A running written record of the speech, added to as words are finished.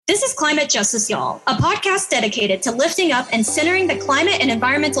This is Climate Justice, Y'all, a podcast dedicated to lifting up and centering the climate and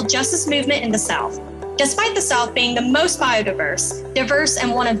environmental justice movement in the South. Despite the South being the most biodiverse, diverse,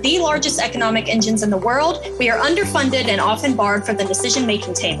 and one of the largest economic engines in the world, we are underfunded and often barred from the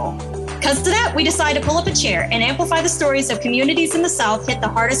decision-making table. Because of that, we decided to pull up a chair and amplify the stories of communities in the South hit the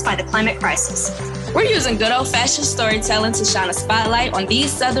hardest by the climate crisis. We're using good old-fashioned storytelling to shine a spotlight on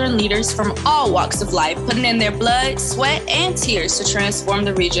these Southern leaders from all walks of life, putting in their blood, sweat, and tears to transform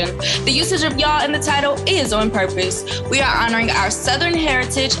the region. The usage of y'all in the title is on purpose. We are honoring our Southern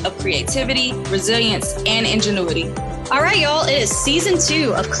heritage of creativity, resilience, and ingenuity. All right, y'all, it is season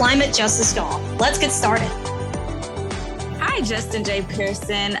 2 of Climate Justice, Y'all. Let's get started. Hi, Justin J.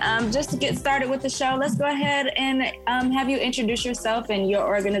 Pearson. Just to get started with the show, let's go ahead and have you introduce yourself and your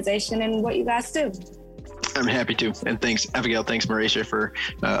organization and what you guys do. I'm happy to. And thanks, Abigail. Thanks, Marisha, for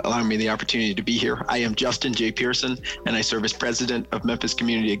allowing me the opportunity to be here. I am Justin J. Pearson, and I serve as president of Memphis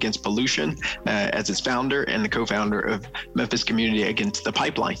Community Against Pollution, as its founder and the co-founder of Memphis Community Against the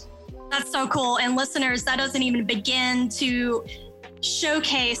Pipeline. That's so cool. And listeners, that doesn't even begin to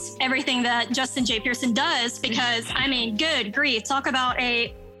showcase everything that Justin J. Pearson does, because I mean, good grief, talk about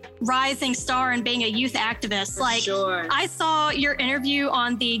a rising star and being a youth activist. Sure. I saw your interview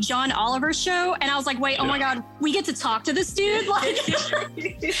on the John Oliver show and I was like, wait, oh my God, we get to talk to this dude? Like,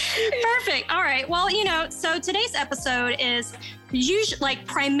 perfect. All right. Well, so today's episode is usually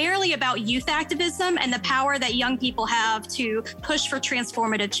primarily about youth activism and the power that young people have to push for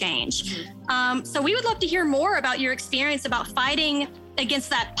transformative change. So we would love to hear more about your experience about fighting against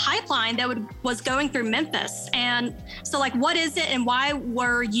that pipeline that was going through Memphis. And so what is it and why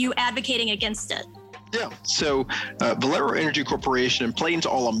were you advocating against it? Yeah, so Valero Energy Corporation and Plains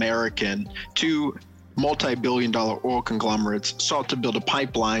All American, two multi-billion-dollar oil conglomerates, sought to build a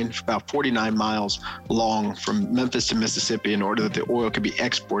pipeline about 49 miles long from Memphis to Mississippi in order that the oil could be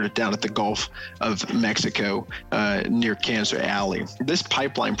exported down at the Gulf of Mexico near Cancer Alley. This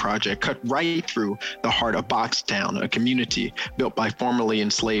pipeline project cut right through the heart of Boxtown, a community built by formerly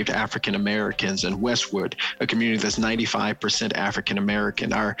enslaved African Americans, and Westwood, a community that's 95% African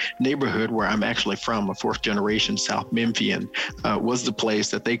American. Our neighborhood, where I'm actually from, a fourth-generation South Memphian, was the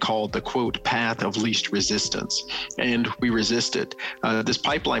place that they called the, quote, path of least resistance, and we resisted. This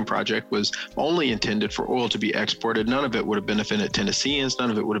pipeline project was only intended for oil to be exported. None of it would have benefited Tennesseans. None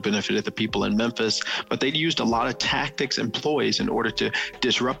of it would have benefited the people in Memphis, but they'd used a lot of tactics and ploys in order to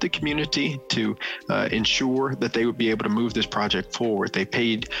disrupt the community, to ensure that they would be able to move this project forward. They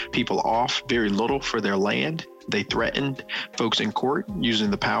paid people off very little for their land. They threatened folks in court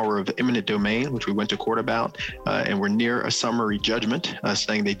using the power of eminent domain, which we went to court about, and were near a summary judgment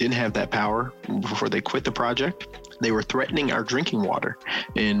saying they didn't have that power before they quit the project. They were threatening our drinking water.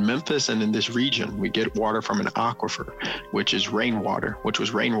 In Memphis and in this region, we get water from an aquifer, which is rainwater, which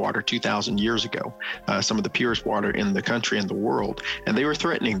was rainwater 2,000 years ago, some of the purest water in the country and the world. And they were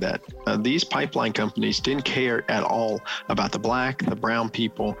threatening that. These pipeline companies didn't care at all about the Black, the brown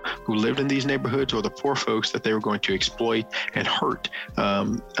people who lived in these neighborhoods, or the poor folks that they were going to exploit and hurt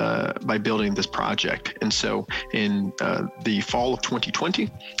by building this project. And so in the fall of 2020,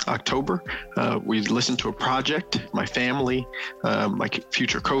 October, we listened to a project. My family, my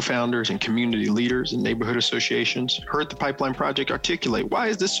future co-founders and community leaders and neighborhood associations heard the pipeline project articulate, why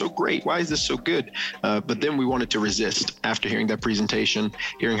is this so great? Why is this so good? But then we wanted to resist after hearing that presentation,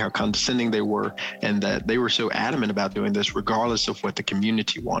 hearing how condescending they were, and that they were so adamant about doing this regardless of what the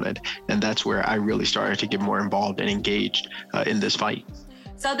community wanted. And that's where I really started to get more involved and engaged in this fight.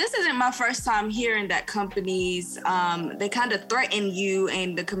 So this isn't my first time hearing that companies, they kind of threaten you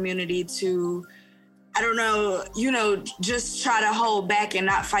and the community to, I don't know, just try to hold back and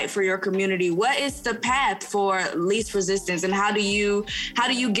not fight for your community. What is the path for least resistance, and how do you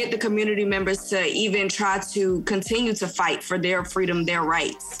get the community members to even try to continue to fight for their freedom, their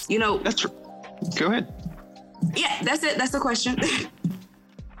rights? That's go ahead. Yeah, that's it. That's the question.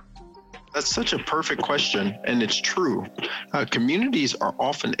 That's such a perfect question, and it's true. Communities are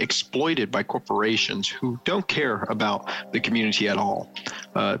often exploited by corporations who don't care about the community at all.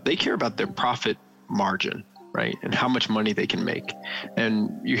 They care about their profit margin, right? And how much money they can make.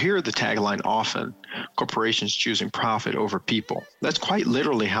 And you hear the tagline often, corporations choosing profit over people. That's quite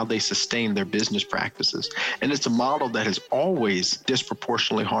literally how they sustain their business practices. And it's a model that has always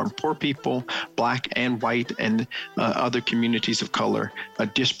disproportionately harmed poor people, Black and white, and other communities of color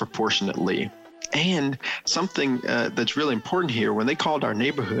disproportionately. And something that's really important here, when they called our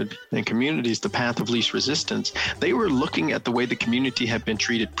neighborhood and communities the path of least resistance, they were looking at the way the community had been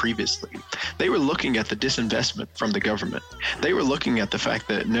treated previously. They were looking at the disinvestment from the government. They were looking at the fact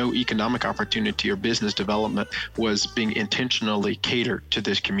that no economic opportunity or business development was being intentionally catered to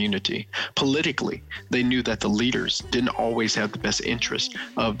this community. Politically, they knew that the leaders didn't always have the best interest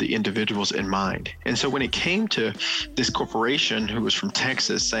of the individuals in mind. And so when it came to this corporation who was from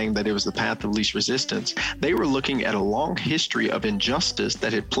Texas saying that it was the path of least resistance, they were looking at a long history of injustice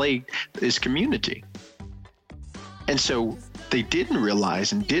that had plagued this community. And so they didn't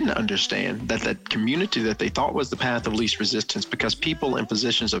realize and didn't understand that that community that they thought was the path of least resistance, because people in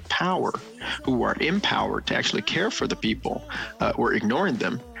positions of power who are empowered to actually care for the people were ignoring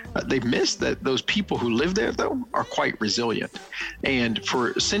them. They missed that those people who live there, though, are quite resilient. And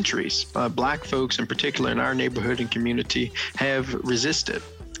for centuries, Black folks in particular in our neighborhood and community have resisted.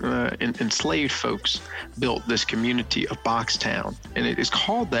 Enslaved folks built this community of Boxtown, and it is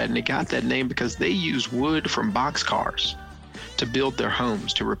called that, and it got that name because they used wood from boxcars to build their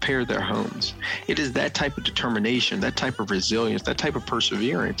homes, to repair their homes. It is that type of determination, that type of resilience, that type of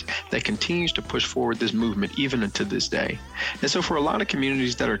perseverance that continues to push forward this movement even unto this day. And so for a lot of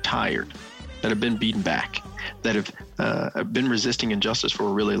communities that are tired, that have been beaten back, that have been resisting injustice for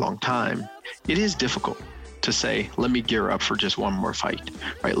a really long time, it is difficult to say, let me gear up for just one more fight,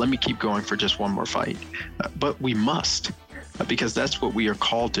 right? Let me keep going for just one more fight. But we must, because that's what we are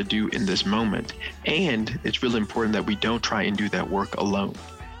called to do in this moment. And it's really important that we don't try and do that work alone.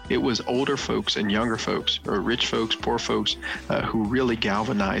 It was older folks and younger folks, or rich folks, poor folks, who really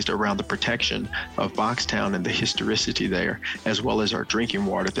galvanized around the protection of Boxtown and the historicity there, as well as our drinking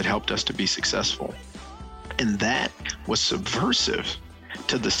water, that helped us to be successful. And that was subversive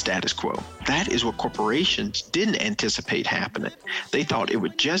to the status quo. That is what corporations didn't anticipate happening. They thought it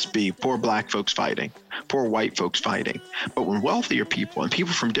would just be poor Black folks fighting, poor white folks fighting. But when wealthier people and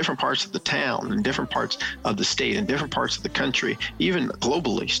people from different parts of the town and different parts of the state and different parts of the country, even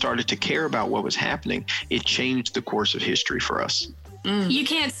globally, started to care about what was happening, it changed the course of history for us. You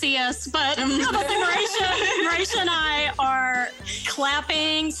can't see us, but Marisha and I are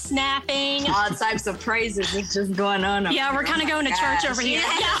clapping, snapping. All types of praises is just going on. Yeah, we're kind of going to church over here.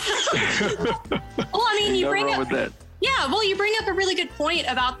 Yeah. Well, I mean, you bring up a really good point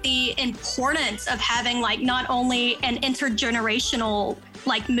about the importance of having like not only an intergenerational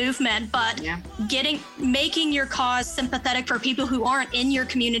like movement, but making your cause sympathetic for people who aren't in your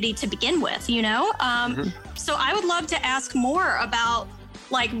community to begin with, you know? So I would love to ask more about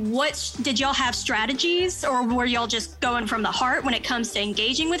like, did y'all have strategies, or were y'all just going from the heart when it comes to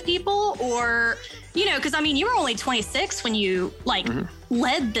engaging with people? Or, you know, because I mean, you were only 26 when you like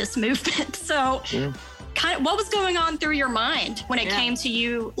led this movement. So kind of what was going on through your mind when it came to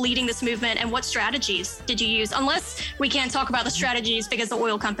you leading this movement, and what strategies did you use? Unless we can't talk about the strategies because the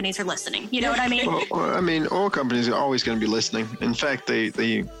oil companies are listening. You know what I mean? Well, I mean, oil companies are always going to be listening. In fact, they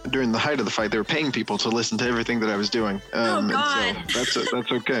during the height of the fight, they were paying people to listen to everything that I was doing. Oh God. And so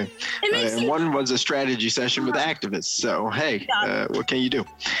that's okay. And one was a strategy session with activists. So hey, what can you do?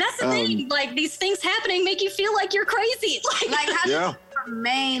 That's the thing. Like, these things happening make you feel like you're crazy. Like how do you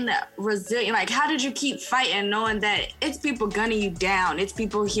remain resilient? Like, how did you keep fighting knowing that it's people gunning you down? It's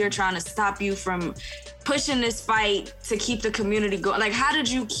people here trying to stop you from pushing this fight to keep the community going. Like, how did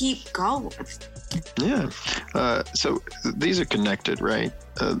you keep going? Yeah. So these are connected, right?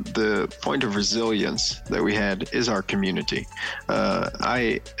 The point of resilience that we had is our community.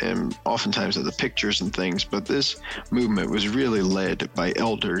 I am oftentimes in the pictures and things, but this movement was really led by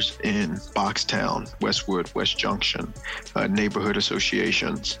elders in Boxtown, Westwood, West Junction, neighborhood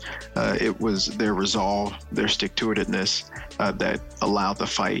associations. It was their resolve, their stick-to-itiveness that allowed the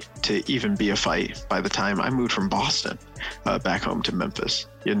fight to even be a fight by the time I moved from Boston back home to Memphis.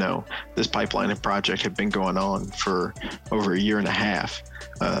 You know, this pipeline project had been going on for over a year and a half.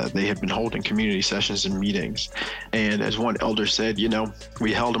 They had been holding community sessions and meetings. And as one elder said, you know,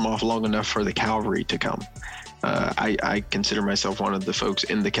 we held them off long enough for the cavalry to come. I consider myself one of the folks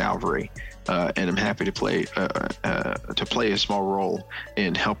in the cavalry, and I'm happy to play a small role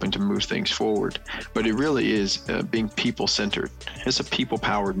in helping to move things forward. But it really is being people-centered. It's a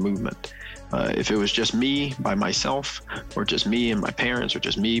people-powered movement. If it was just me by myself, or just me and my parents, or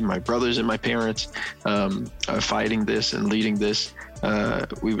just me, my brothers and my parents fighting this and leading this,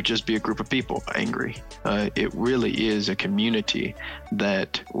 we would just be a group of people angry. It really is a community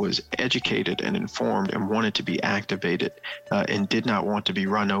that was educated and informed and wanted to be activated, and did not want to be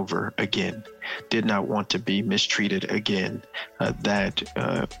run over again, did not want to be mistreated again. That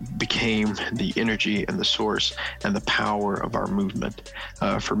became the energy and the source and the power of our movement.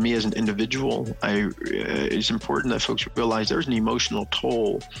 For me as an individual, it's important that folks realize there's an emotional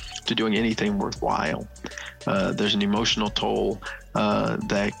toll to doing anything worthwhile. There's an emotional toll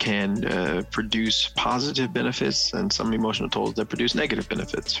that can produce positive benefits, and some emotional tolls that produce negative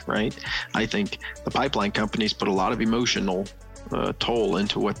benefits, right? I think the pipeline companies put a lot of emotional toll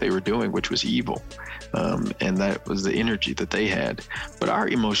into what they were doing, which was evil. And that was the energy that they had. But our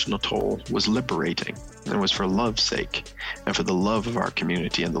emotional toll was liberating, and it was for love's sake, and for the love of our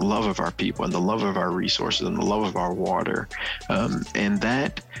community, and the love of our people, and the love of our resources, and the love of our water. And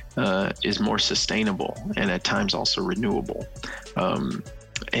that is more sustainable, and at times also renewable.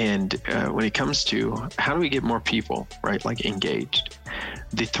 And when it comes to how do we get more people, right, like engaged,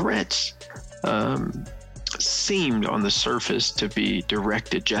 the threats seemed on the surface to be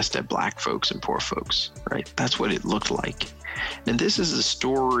directed just at Black folks and poor folks, right? That's what it looked like. And this is a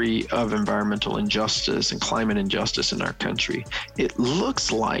story of environmental injustice and climate injustice in our country. It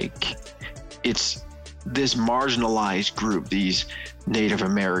looks like it's this marginalized group, these Native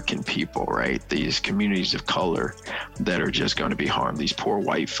American people, right? These communities of color that are just going to be harmed, these poor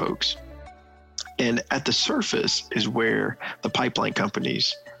white folks. And at the surface is where the pipeline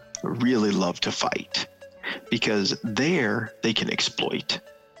companies really love to fight, because there they can exploit.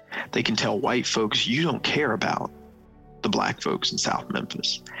 They can tell white folks, you don't care about the Black folks in South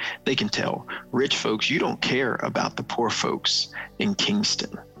Memphis. They can tell rich folks, you don't care about the poor folks in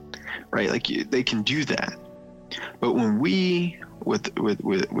Kingston, right? Like they can do that. But when we,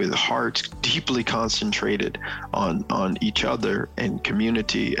 with hearts deeply concentrated on each other and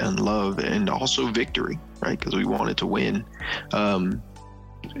community and love and also victory, right? Because we wanted to win.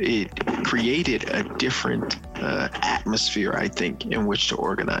 It created a different atmosphere, I think, in which to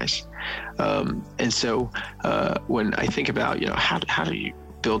organize. And so when I think about, how do you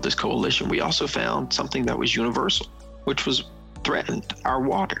build this coalition, we also found something that was universal, which was threatened, our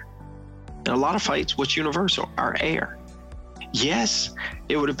water. In a lot of fights, what's universal? Our air. Yes,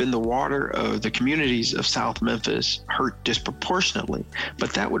 it would have been the water of the communities of South Memphis hurt disproportionately,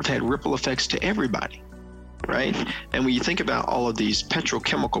 but that would have had ripple effects to everybody. Right? And when you think about all of these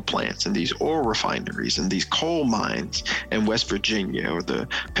petrochemical plants and these oil refineries and these coal mines in West Virginia, or the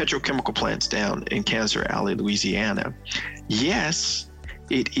petrochemical plants down in Cancer Alley, Louisiana, yes,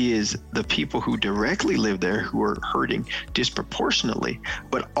 it is the people who directly live there who are hurting disproportionately,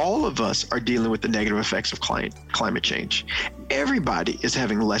 but all of us are dealing with the negative effects of climate change. Everybody is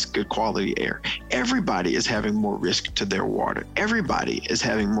having less good quality air. Everybody is having more risk to their water. Everybody is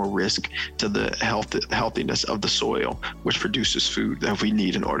having more risk to the healthiness of the soil, which produces food that we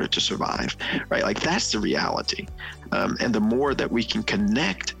need in order to survive, right? Like that's the reality. And the more that we can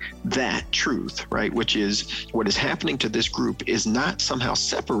connect that truth, right, which is what is happening to this group is not somehow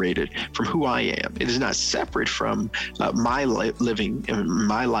separated from who I am. It is not separate from my living and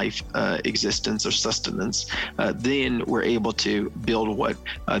my life existence or sustenance. Then we're able to build what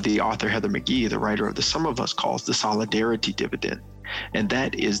the author Heather McGhee, the writer of The Sum of Us, calls the solidarity dividend. And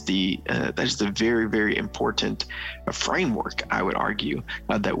that is the very, very important framework, I would argue,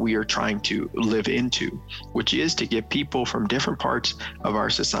 that we are trying to live into, which is to get people from different parts of our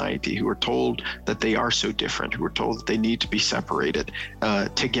society who are told that they are so different, who are told that they need to be separated,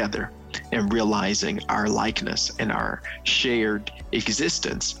 together, and realizing our likeness and our shared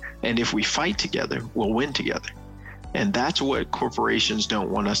existence. And if we fight together, we'll win together. And that's what corporations don't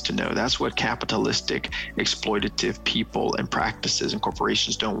want us to know. That's what capitalistic, exploitative people and practices and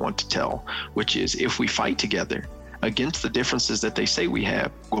corporations don't want to tell, which is if we fight together against the differences that they say we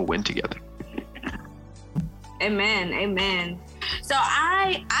have, we'll win together. Amen. Amen. So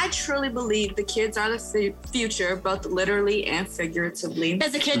I truly believe the kids are the future, both literally and figuratively.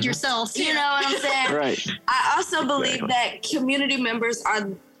 As a kid yourself. You know what I'm saying? Right. I also believe that community members are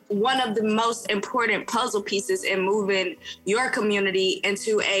one of the most important puzzle pieces in moving your community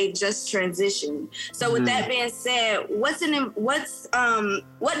into a just transition. So with that being said, what does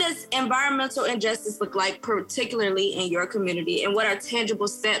environmental injustice look like, particularly in your community? And what are tangible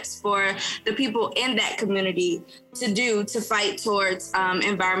steps for the people in that community to do to fight towards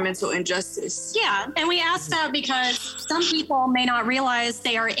environmental injustice? Yeah, and we asked that because some people may not realize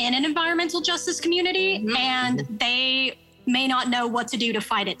they are in an environmental justice community and they may not know what to do to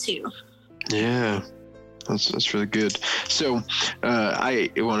fight it too. Yeah, that's really good. So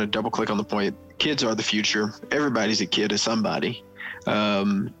I want to double click on the point. Kids are the future. Everybody's a kid of somebody.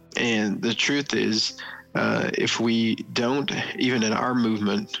 And the truth is, if we don't, even in our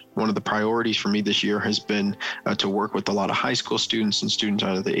movement, one of the priorities for me this year has been to work with a lot of high school students and students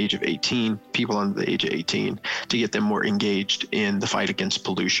under the age of 18, people under the age of 18, to get them more engaged in the fight against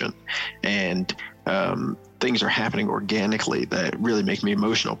pollution. And things are happening organically that really make me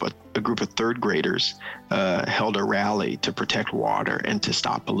emotional. But a group of third graders held a rally to protect water and to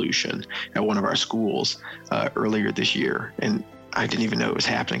stop pollution at one of our schools earlier this year. And I didn't even know it was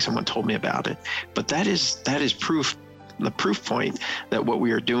happening. Someone told me about it. But that is proof, the proof point that what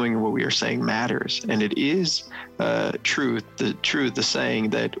we are doing and what we are saying matters. And it is the saying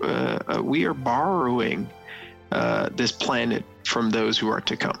that we are borrowing this planet from those who are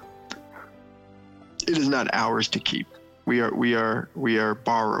to come. It is not ours to keep. We are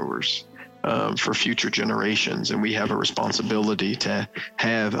borrowers for future generations, and we have a responsibility to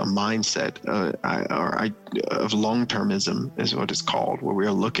have a mindset of long-termism, is what it's called, where we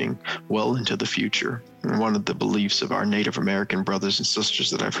are looking well into the future. And one of the beliefs of our Native American brothers and sisters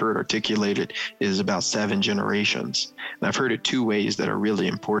that I've heard articulated is about 7 generations. And I've heard it 2 ways that are really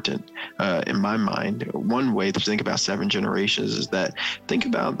important in my mind. One way to think about 7 generations is that think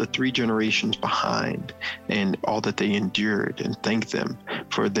about the 3 generations behind and all that they endured, and thank them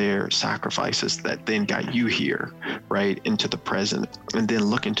for their sacrifices that then got you here, right, into the present, and then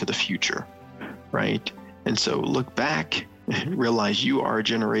look into the future, right? And so look back, realize you are a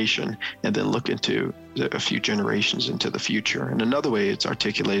generation, and then look into a few generations into the future. And another way it's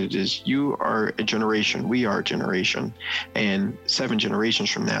articulated is you are a generation, we are a generation, and 7 generations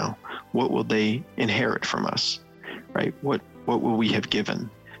from now, what will they inherit from us, right? What will we have given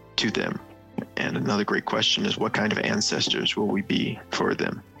to them? And another great question is, what kind of ancestors will we be for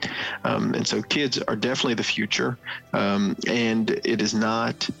them? And so kids are definitely the future, and it is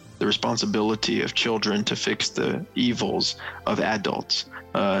not the responsibility of children to fix the evils of adults.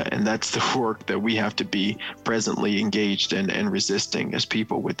 And that's the work that we have to be presently engaged in and resisting as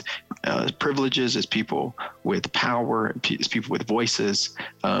people with privileges, as people with power, as people with voices,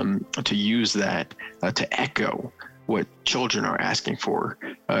 to use that to echo what children are asking for,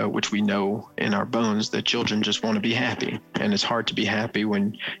 which we know in our bones that children just want to be happy. And it's hard to be happy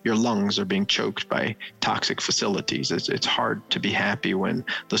when your lungs are being choked by toxic facilities. It's hard to be happy when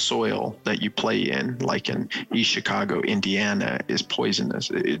the soil that you play in, like in East Chicago, Indiana, is poisonous.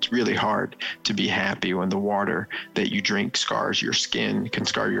 It's really hard to be happy when the water that you drink can scar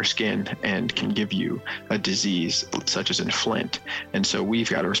your skin and can give you a disease such as in Flint. And so we've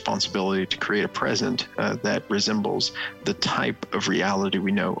got a responsibility to create a present that resembles the type of reality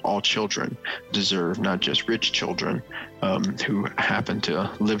we know all children deserve, not just rich children who happen to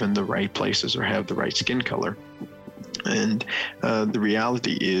live in the right places or have the right skin color. And the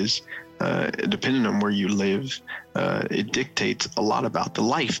reality is, depending on where you live, it dictates a lot about the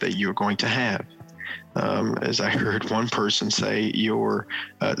life that you're going to have. As I heard one person say, your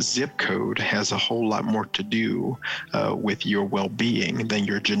zip code has a whole lot more to do with your well-being than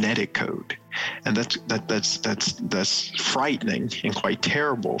your genetic code. And that's frightening and quite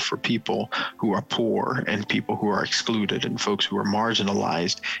terrible for people who are poor and people who are excluded and folks who are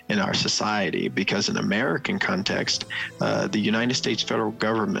marginalized in our society. Because in American context, the United States federal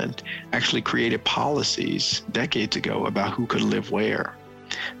government actually created policies decades ago about who could live where,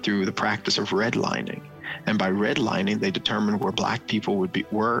 through the practice of redlining. And by redlining, they determined where Black people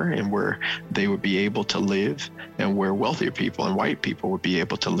were and where they would be able to live, and where wealthier people and white people would be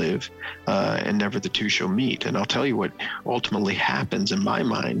able to live, and never the two shall meet. And I'll tell you what ultimately happens in my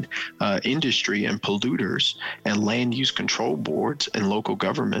mind. Industry and polluters and land use control boards and local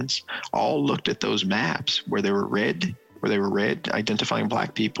governments all looked at those maps where they were red, identifying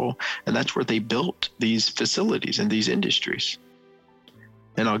Black people, and that's where they built these facilities and these industries.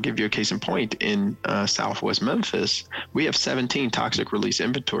 And I'll give you a case in point. In Southwest Memphis, we have 17 toxic release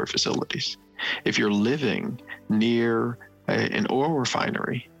inventory facilities. If you're living near an oil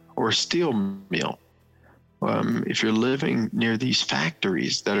refinery or a steel mill, if you're living near these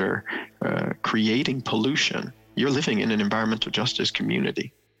factories that are creating pollution, you're living in an environmental justice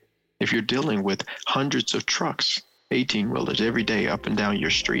community. If you're dealing with hundreds of trucks, 18-wheelers every day up and down your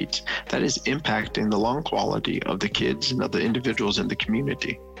streets, that is impacting the lung quality of the kids and of the individuals in the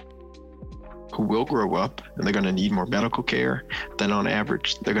community who will grow up, and they're going to need more medical care than on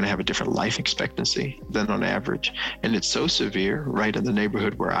average. They're going to have a different life expectancy than on average. And it's so severe right in the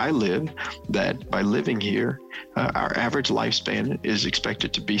neighborhood where I live that by living here, our average lifespan is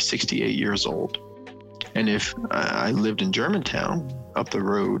expected to be 68 years old. And if I lived in Germantown up the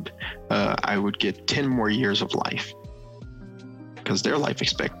road, I would get 10 more years of life, because their life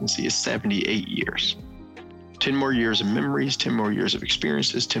expectancy is 78 years. 10 more years of memories, 10 more years of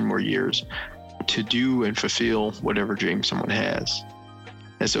experiences, 10 more years to do and fulfill whatever dream someone has.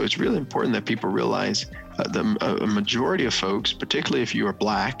 And so it's really important that people realize a majority of folks, particularly if you are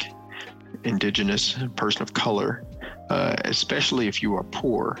Black, Indigenous, person of color, especially if you are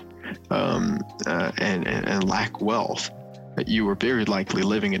poor and lack wealth, you are very likely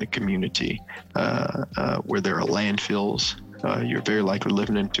living in a community where there are landfills. You're very likely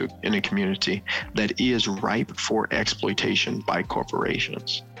living in a community that is ripe for exploitation by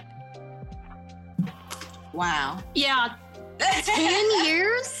corporations. Wow. Yeah. 10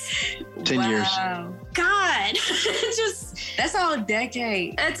 years? 10 years. God. Just that's a whole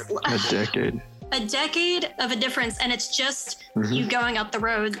decade. It's a decade. A decade of a difference, and it's just you going up the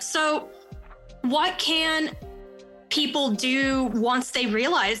road. So what can people do once they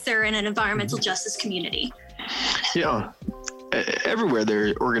realize they're in an environmental justice community? Yeah. Everywhere there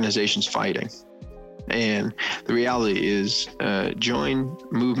are organizations fighting. And the reality is join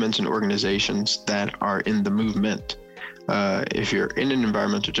movements and organizations that are in the movement. If you're in an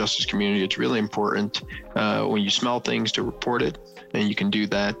environmental justice community, it's really important when you smell things to report it. And you can do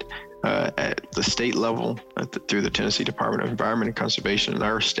that at the state level through the Tennessee Department of Environment and Conservation in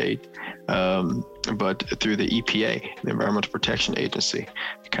our state, but through the EPA, the Environmental Protection Agency.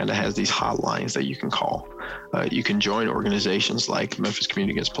 It kind of has these hotlines that you can call. You can join organizations like Memphis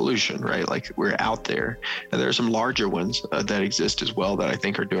Community Against Pollution, right? Like we're out there. And there are some larger ones that exist as well that I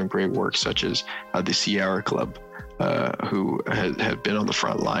think are doing great work, such as the Sierra Club, who have been on the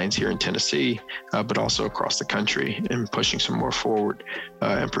front lines here in Tennessee, but also across the country and pushing some more forward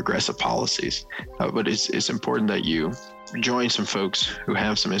and progressive policies. But it's important that you join some folks who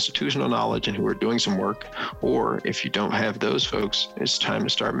have some institutional knowledge and who are doing some work. Or if you don't have those folks, it's time to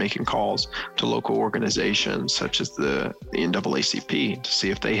start making calls to local organizations such as the NAACP to see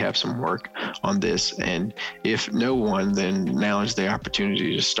if they have some work on this. And if no one, then now is the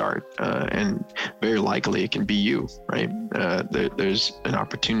opportunity to start. And very likely it can be you, right? There's an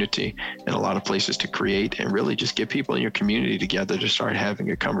opportunity in a lot of places to create and really just get people in your community together to start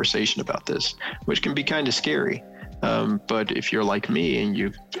having a conversation about this, which can be kind of scary. But if you're like me and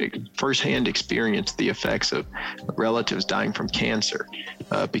you've firsthand experienced the effects of relatives dying from cancer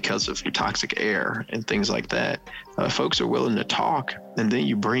because of toxic air and things like that, folks are willing to talk. And then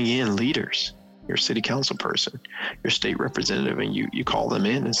you bring in leaders, your city council person, your state representative, and you call them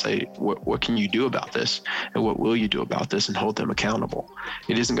in and say, what can you do about this? And what will you do about this, and hold them accountable?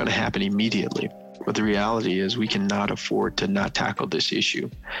 It isn't going to happen immediately. But the reality is we cannot afford to not tackle this issue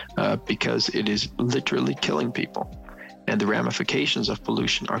because it is literally killing people. And the ramifications of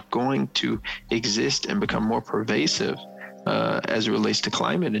pollution are going to exist and become more pervasive as it relates to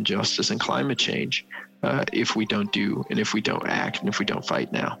climate injustice and climate change if we don't do, and if we don't act, and if we don't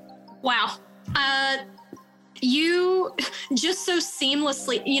fight now. Wow. You just so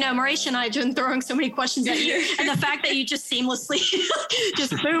seamlessly, Maurice and I have been throwing so many questions at you, and the fact that you just seamlessly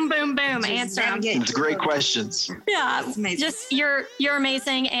just boom, boom, boom, answer them. It's great questions. Yeah, just you're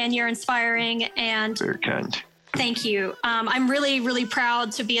amazing and you're inspiring, and very kind. Thank you. I'm really, really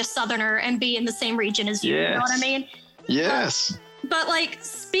proud to be a Southerner and be in the same region as you. Yes. You know what I mean? Yes. But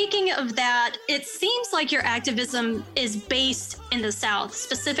speaking of that, it seems like your activism is based in the South,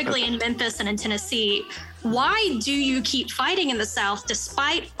 specifically in Memphis and in Tennessee. Why do you keep fighting in the South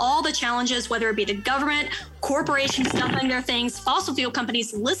despite all the challenges, whether it be the government, corporations dumping their things, fossil fuel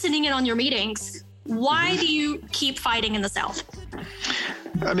companies listening in on your meetings? Why do you keep fighting in the South?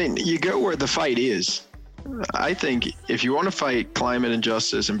 I mean, you go where the fight is. I think if you want to fight climate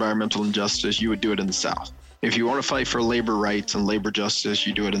injustice, environmental injustice, you would do it in the South. If you want to fight for labor rights and labor justice,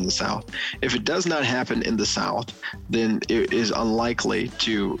 you do it in the South. If it does not happen in the South, then it is unlikely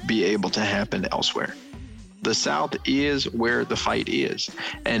to be able to happen elsewhere. The South is where the fight is,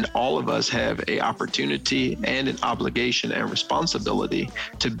 and all of us have an opportunity and an obligation and responsibility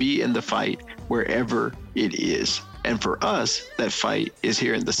to be in the fight wherever it is. And for us, that fight is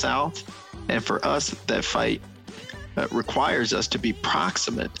here in the South, and for us, that fight requires us to be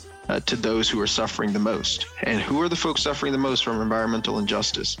proximate to those who are suffering the most. And who are the folks suffering the most from environmental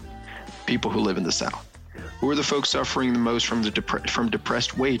injustice? People who live in the South. Who are the folks suffering the most from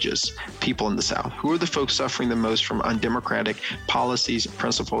depressed wages? People in the South. Who are the folks suffering the most from undemocratic policies,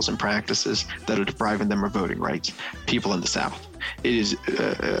 principles, and practices that are depriving them of voting rights? People in the South. It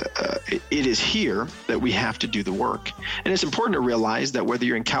is here that we have to do the work. And it's important to realize that whether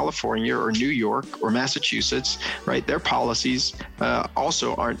you're in California or New York or Massachusetts, right, their policies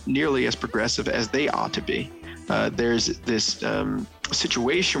also aren't nearly as progressive as they ought to be. there's this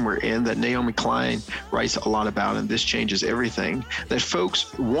situation we're in that Naomi Klein writes a lot about, and this changes everything, that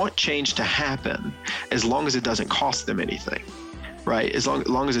folks want change to happen as long as it doesn't cost them anything, right? As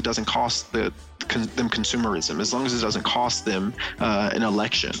long as it doesn't cost them consumerism, as long as it doesn't cost them an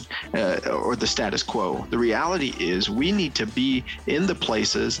election or the status quo. The reality is we need to be in the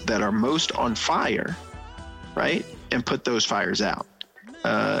places that are most on fire, right? And put those fires out.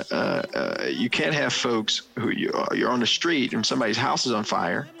 You can't have folks who you're on the street and somebody's house is on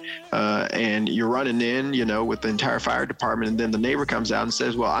fire, and you're running in, with the entire fire department, and then the neighbor comes out and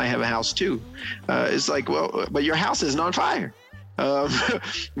says, well, I have a house too. It's like, well, but your house isn't on fire.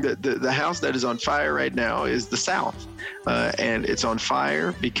 The house that is on fire right now is the South, and it's on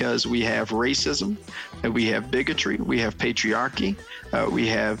fire because we have racism, and we have bigotry, we have patriarchy, we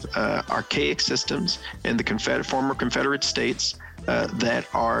have archaic systems in the former Confederate states that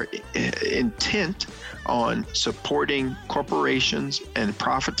are intent on supporting corporations and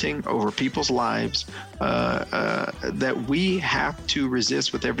profiting over people's lives, that we have to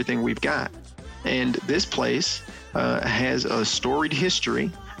resist with everything we've got. And this place has a storied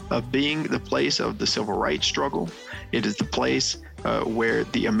history of being the place of the civil rights struggle. It is the place where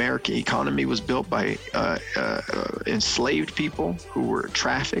the American economy was built by enslaved people who were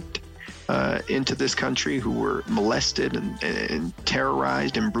trafficked into this country, who were molested and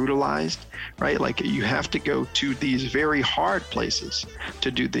terrorized and brutalized, right? Like, you have to go to these very hard places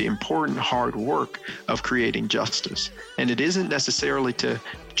to do the important hard work of creating justice. And it isn't necessarily to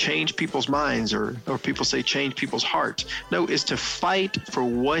change people's minds, or people say change people's hearts. No, it's to fight for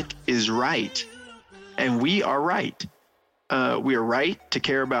what is right. And we are right. We are right to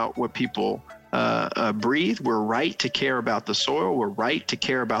care about what people breathe. We're right to care about the soil. We're right to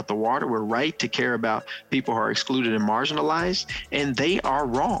care about the water. We're right to care about people who are excluded and marginalized. And they are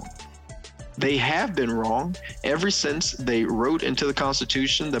wrong. They have been wrong ever since they wrote into the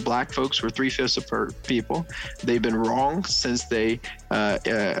Constitution that Black folks were 3/5 of people. They've been wrong since they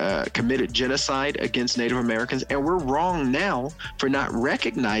committed genocide against Native Americans. And we're wrong now for not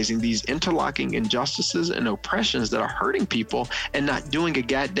recognizing these interlocking injustices and oppressions that are hurting people and not doing a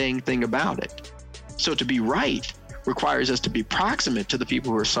goddamn thing about it. So to be right requires us to be proximate to the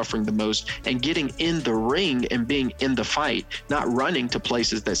people who are suffering the most and getting in the ring and being in the fight, not running to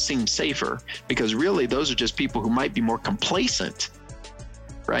places that seem safer, because really those are just people who might be more complacent,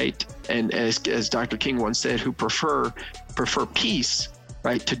 right? And as Dr. King once said, who prefer peace,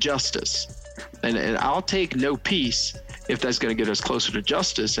 right, to justice. And I'll take no peace if that's going to get us closer to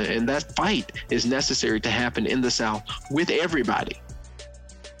justice. And that fight is necessary to happen in the South with everybody.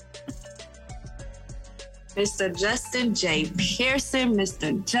 Mr. Justin J. Pearson,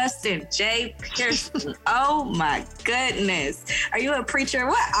 Mr. Justin J. Pearson. Oh my goodness. Are you a preacher?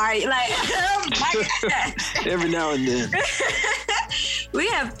 What are you? Like, oh my God. Every now and then. We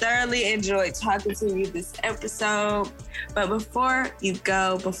have thoroughly enjoyed talking to you this episode. But before we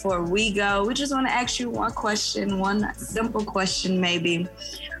go, we just want to ask you one question, one simple question maybe.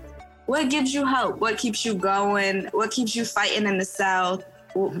 What gives you hope? What keeps you going? What keeps you fighting in the South?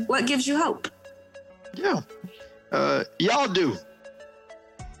 What gives you hope? Yeah. Y'all do.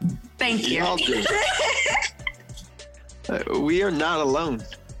 Thank you. Y'all do. We are not alone.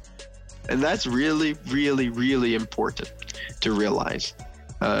 And that's really, really, really important to realize.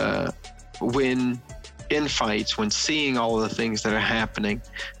 When in fights, when seeing all of the things that are happening,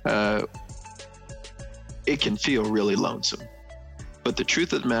 it can feel really lonesome. But the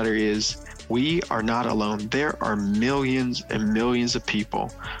truth of the matter is, we are not alone. There are millions and millions of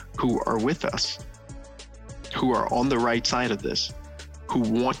people who are with us, who are on the right side of this, who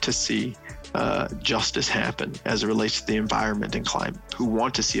want to see justice happen as it relates to the environment and climate, who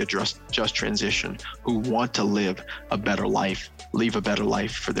want to see a just transition, who want to live a better life, leave a better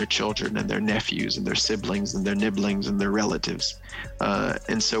life for their children and their nephews and their siblings and their nibblings and their relatives.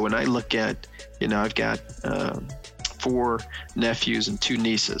 And so when I look at, I've got 4 nephews and 2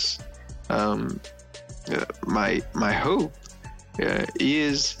 nieces. My hope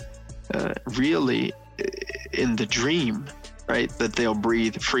is really in the dream, right, that they'll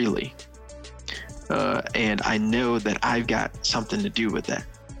breathe freely. And I know that I've got something to do with that.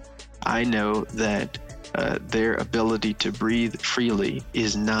 I know that their ability to breathe freely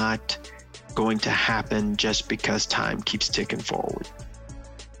is not going to happen just because time keeps ticking forward.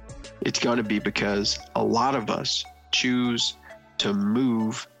 It's going to be because a lot of us choose to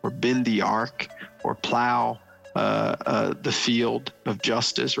move or bend the arc or plow the field of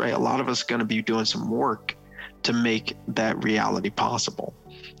justice, right? A lot of us are going to be doing some work to make that reality possible.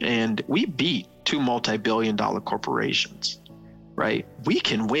 And we beat 2 multi-billion-dollar corporations, right? We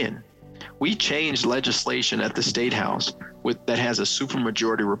can win. We changed legislation at the State House that has a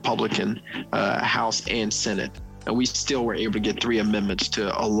supermajority Republican House and Senate. And we still were able to get 3 amendments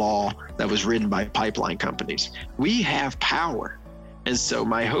to a law that was written by pipeline companies. We have power. And so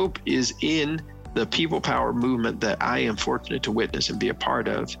my hope is in the people power movement that I am fortunate to witness and be a part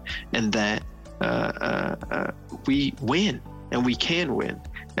of, and that we win, and we can win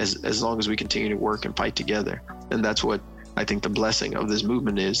as long as we continue to work and fight together. And that's what I think the blessing of this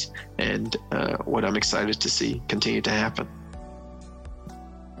movement is, and what I'm excited to see continue to happen.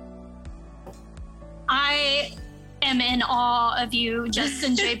 I am in awe of you,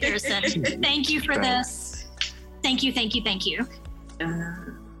 Justin J. Pearson. Thank you for this. Thank you, thank you, thank you.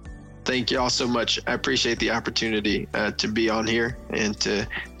 Thank you all so much. I appreciate the opportunity to be on here and to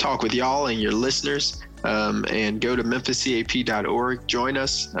talk with y'all and your listeners. And go to memphiscap.org. Join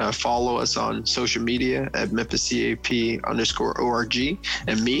us. Follow us on social media at memphiscap_org,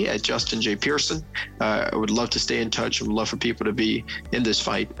 and me at Justin J. Pearson. I would love to stay in touch. I would love for people to be in this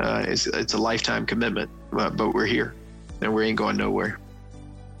fight. It's a lifetime commitment, but we're here, and we ain't going nowhere.